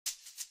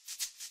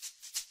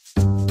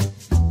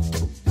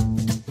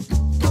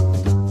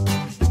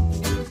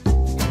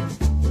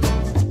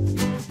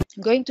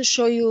I'm going to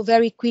show you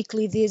very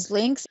quickly these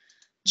links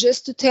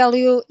just to tell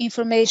you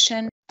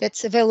information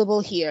that's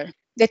available here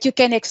that you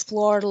can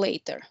explore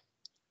later.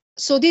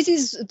 So this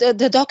is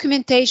the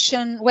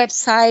documentation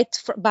website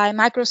by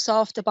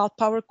Microsoft about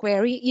Power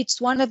Query.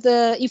 It's one of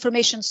the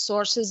information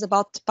sources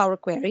about Power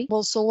Query.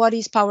 Also, what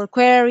is Power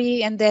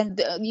Query? And then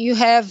you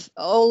have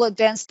all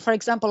advanced, for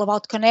example,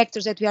 about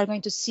connectors that we are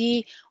going to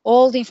see.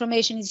 All the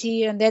information is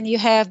here. And then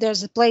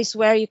there's a place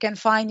where you can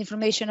find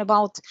information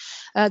about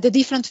the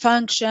different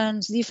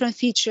functions, different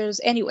features.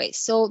 Anyway,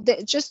 so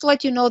just to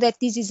let you know that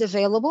this is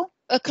available.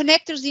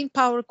 Connectors in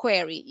Power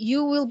Query.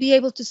 You will be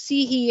able to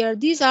see here,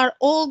 these are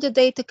all the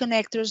data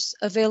connectors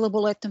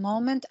available at the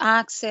moment.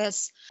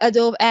 Access,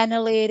 Adobe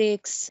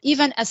Analytics,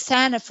 even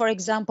Asana, for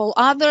example,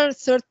 other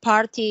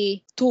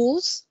third-party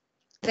tools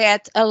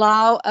that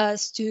allow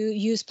us to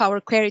use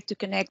Power Query to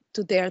connect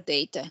to their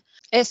data.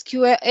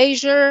 SQL,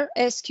 Azure,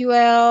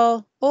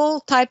 SQL, all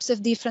types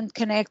of different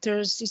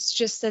connectors. It's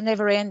just a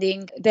never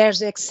ending.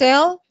 There's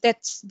Excel,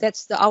 that's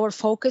our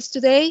focus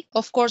today.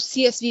 Of course,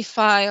 CSV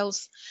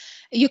files.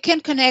 You can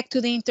connect to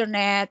the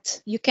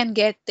internet. You can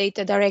get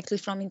data directly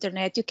from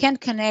internet. You can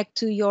connect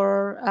to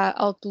your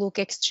Outlook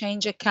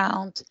Exchange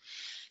account.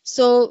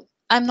 So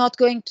I'm not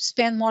going to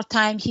spend more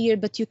time here,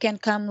 but you can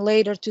come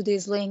later to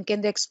this link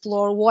and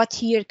explore what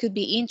here could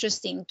be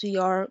interesting to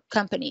your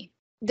company.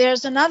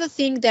 There's another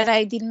thing that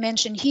I didn't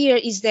mention here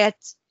is that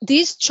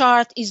this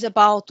chart is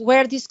about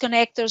where these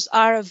connectors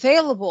are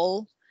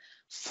available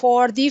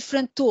for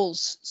different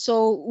tools.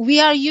 So we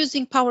are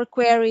using Power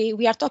Query.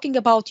 We are talking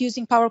about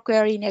using Power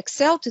Query in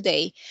Excel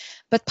today,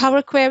 but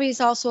Power Query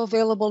is also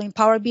available in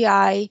Power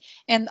BI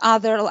and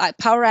other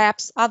Power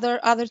Apps,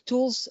 other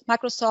tools,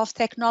 Microsoft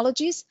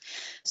technologies.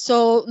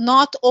 So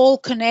not all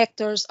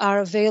connectors are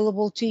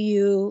available to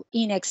you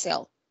in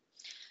Excel.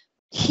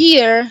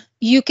 Here,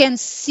 you can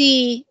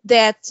see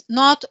that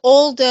not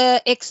all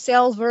the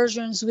Excel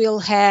versions will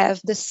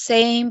have the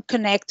same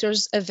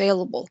connectors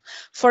available.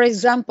 For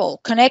example,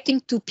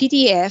 connecting to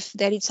PDF,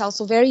 that is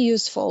also very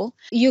useful.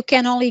 You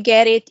can only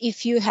get it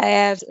if you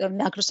have a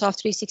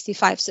Microsoft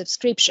 365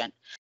 subscription.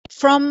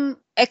 From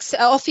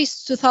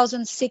Office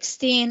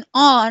 2016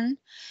 on,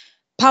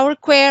 Power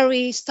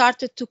Query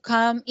started to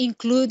come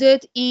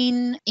included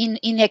in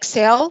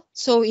Excel.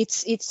 So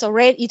it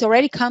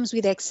already comes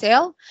with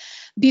Excel.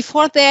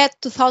 Before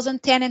that,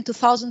 2010 and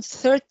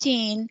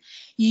 2013,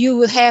 you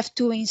would have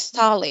to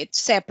install it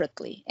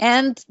separately.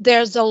 And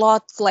there's a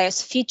lot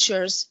less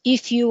features.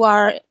 If you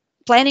are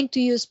planning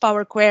to use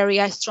Power Query,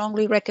 I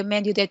strongly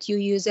recommend you that you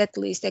use at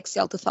least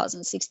Excel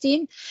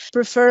 2016,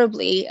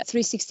 preferably a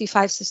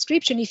 365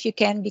 subscription if you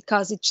can,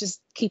 because it just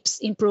keeps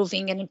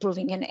improving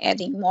and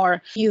adding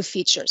more new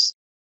features.